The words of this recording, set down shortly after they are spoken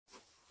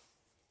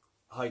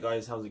Hi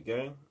guys, how's it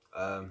going?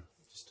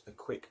 Just a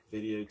quick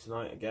video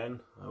tonight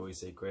again. I always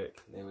say quick,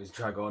 they always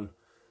drag on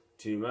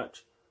too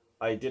much.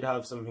 I did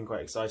have something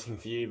quite exciting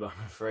for you, but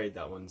I'm afraid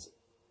that one's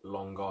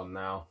long gone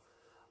now.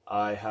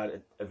 I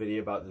had a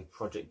video about the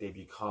Project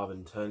Debut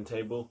Carbon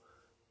turntable.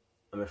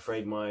 I'm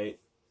afraid my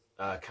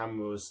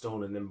camera was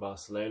stolen in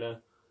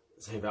Barcelona,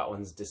 so that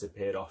one's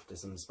disappeared off to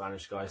some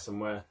Spanish guy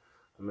somewhere,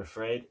 I'm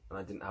afraid, and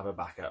I didn't have a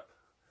backup.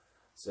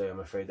 So I'm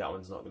afraid that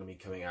one's not going to be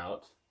coming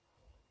out.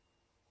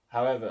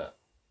 However,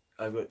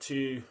 I've got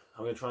two.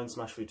 I'm going to try and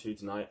smash through two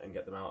tonight and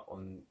get them out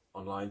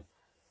online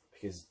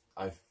because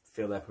I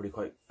feel they're pretty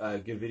quite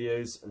good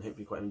videos and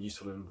hopefully quite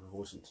useful and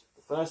important.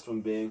 The first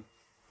one being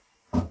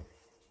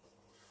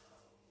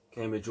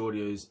Cambridge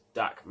Audio's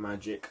DAC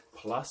Magic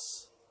Plus.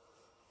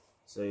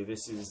 So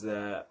this is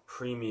their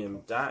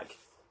premium DAC.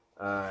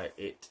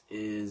 It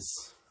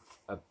is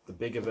the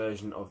bigger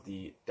version of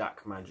the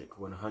DAC Magic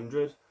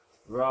 100.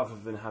 Rather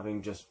than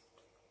having just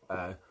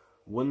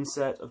one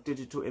set of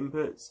digital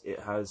inputs,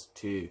 it has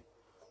two.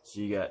 So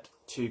you get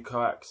two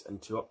coax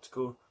and two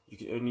optical. You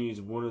can only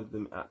use one of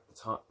them at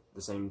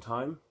the same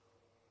time.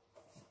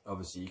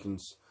 Obviously, you can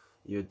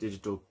either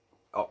digital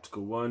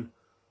optical one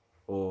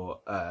or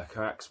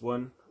coax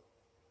one,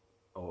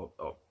 or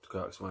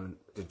coax one,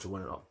 digital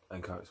one,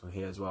 and coax one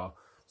here as well.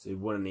 So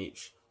one in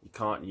each. You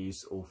can't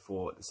use all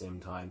four at the same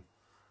time.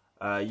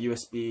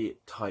 USB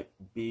Type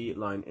B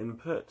line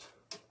input,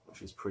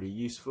 which is pretty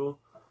useful.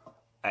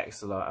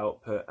 XLR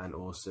output, and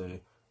also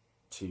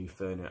to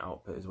phono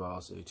output as well,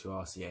 so to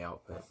RCA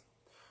output,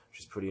 which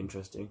is pretty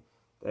interesting.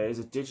 There is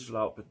a digital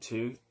output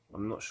too.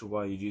 I'm not sure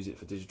why you'd use it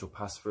for digital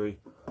pass-through,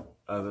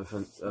 other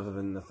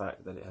than the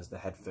fact that it has the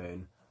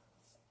headphone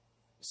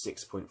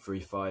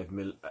 6.35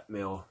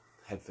 mil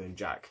headphone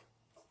jack.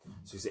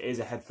 So it is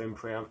a headphone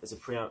preamp. It's a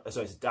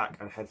DAC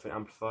and headphone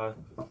amplifier.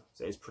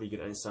 So it's pretty good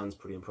and it sounds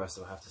pretty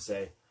impressive, I have to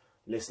say.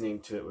 Listening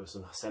to it with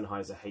some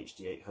Sennheiser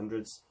HD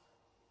 800s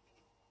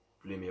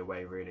blew me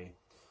away, really.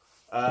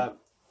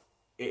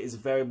 It is a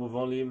variable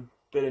volume,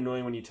 bit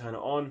annoying when you turn it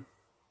on,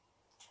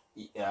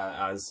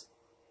 as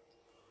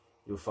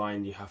you'll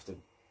find you have to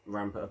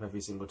ramp it up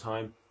every single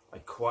time. I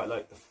quite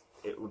like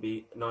it would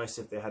be nice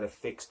if they had a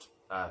fixed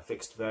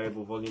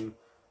variable volume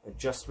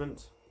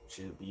adjustment, which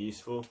would be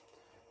useful,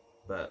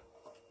 but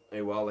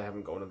oh well, they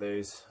haven't got one of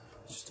those.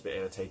 It's just a bit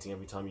irritating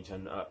every time you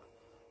turn it up.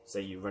 Say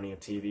you're running a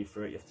TV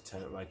through it, you have to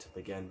turn it right up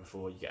again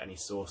before you get any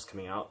source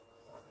coming out.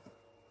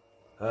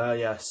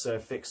 Yeah, so a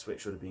fixed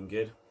switch would have been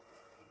good.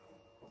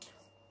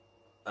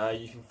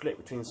 You can flick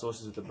between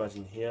sources with the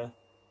button here,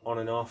 on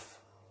and off.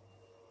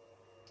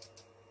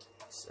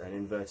 It's an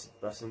inverted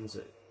button,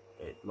 so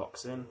it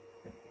locks in.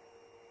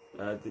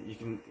 You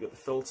can get the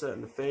filter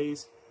and the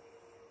phase.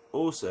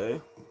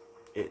 Also,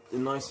 the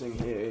nice thing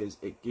here is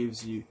it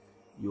gives you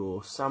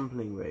your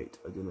sampling rate.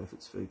 I don't know if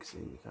it's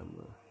focusing the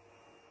camera.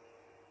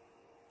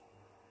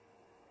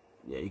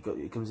 Yeah,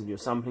 it comes in your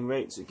sampling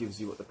rate, so it gives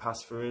you what the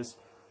pass-through is.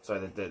 So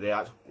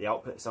the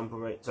output sample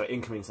rate, so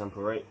incoming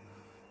sample rate.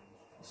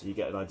 So you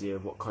get an idea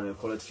of what kind of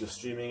quality you're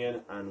streaming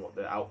in and what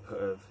the output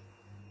of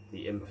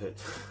the input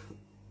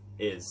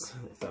is,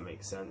 if that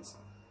makes sense.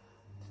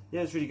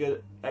 Yeah, it's really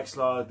good.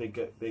 XLR,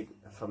 big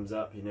thumbs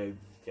up. You know,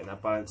 getting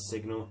that balanced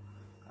signal.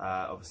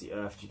 Obviously,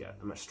 Earth, you get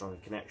a much stronger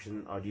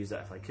connection. I'd use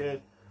that if I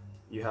could.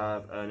 You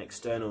have an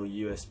external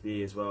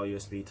USB as well,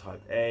 USB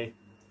Type A.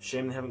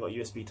 Shame they haven't got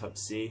USB Type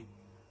C.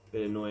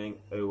 Bit annoying.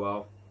 Oh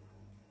well.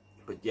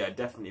 But yeah,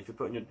 definitely, if you're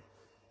putting your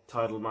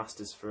Tidal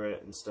masters for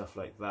it and stuff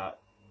like that,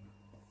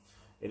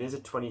 it is a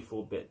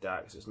 24-bit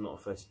DAC, so it's not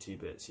a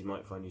 32-bit, so you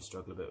might find you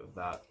struggle a bit with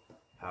that.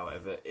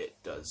 However,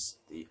 it does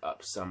the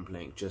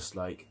upsampling just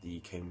like the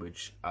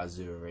Cambridge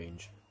Azure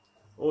range.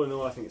 All in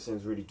all, I think it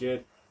sounds really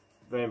good.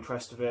 Very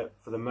impressed with it.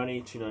 For the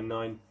money, $299,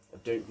 I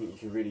don't think you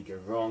can really go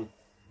wrong.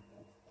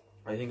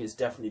 I think it's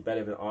definitely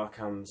better than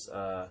Arcam's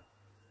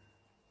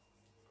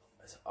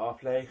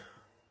RPlay.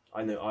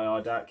 I know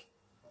IR DAC.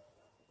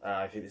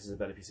 I think this is a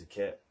better piece of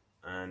kit,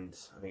 and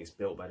I think it's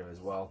built better as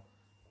well.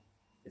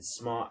 It's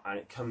smart, and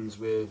it comes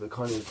with a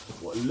kind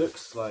of what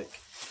looks like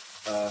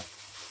a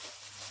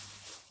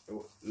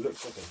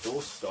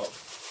doorstop.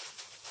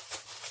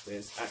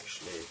 There's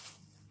actually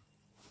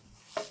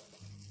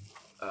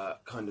a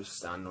kind of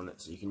stand on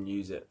it, so you can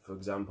use it. For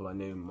example, I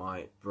know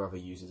my brother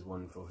uses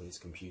one for his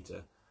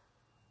computer.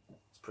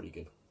 It's pretty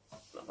good,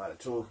 not bad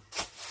at all.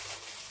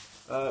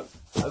 Other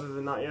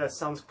than that, yeah, it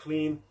sounds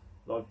clean,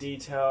 a lot of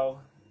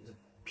detail.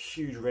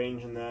 Huge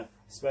range in there,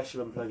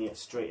 especially when plugging it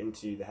straight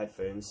into the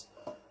headphones.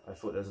 I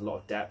thought there's a lot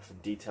of depth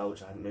and detail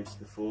which I hadn't noticed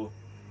before.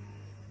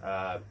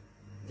 Yeah,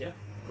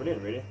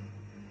 brilliant, really.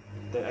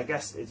 I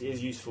guess it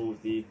is useful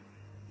with the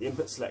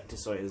input selector.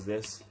 So it is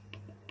this.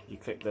 You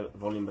click the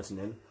volume button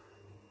in,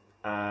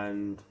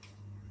 and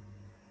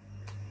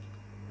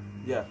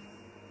yeah.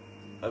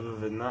 Other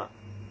than that,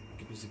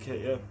 good piece of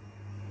kit. Yeah,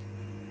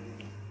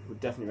 would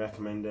definitely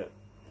recommend it.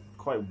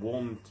 Quite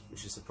warm,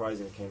 which is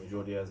surprising at Cambridge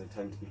Audio, as they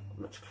tend to be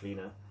much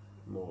cleaner,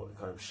 more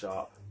kind of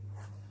sharp.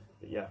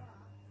 But yeah,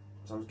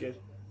 sounds good.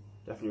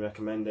 Definitely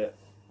recommend it,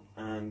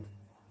 and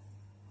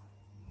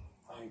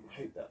I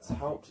hope that's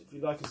helped. If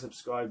you like and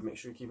subscribe, make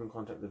sure you keep in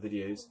contact with the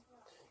videos.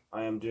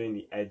 I am doing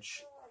the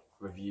Edge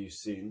review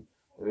soon.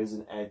 There is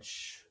an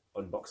Edge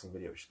unboxing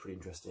video, which is pretty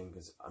interesting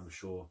because I'm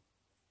sure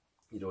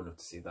you'd all love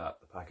to see that.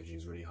 The packaging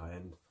is really high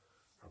end.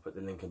 I'll put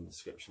the link in the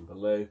description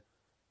below.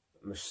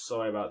 I'm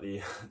sorry about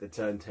the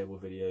turntable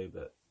video,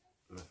 but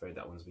I'm afraid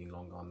that one's been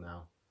long gone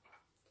now.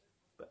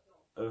 But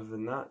other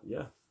than that,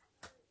 yeah.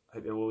 I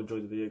hope you all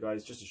enjoyed the video,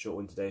 guys. Just a short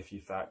one today, a few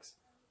facts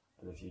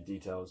and a few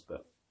details,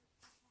 but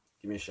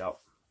give me a shout.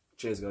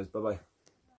 Cheers, guys. Bye-bye.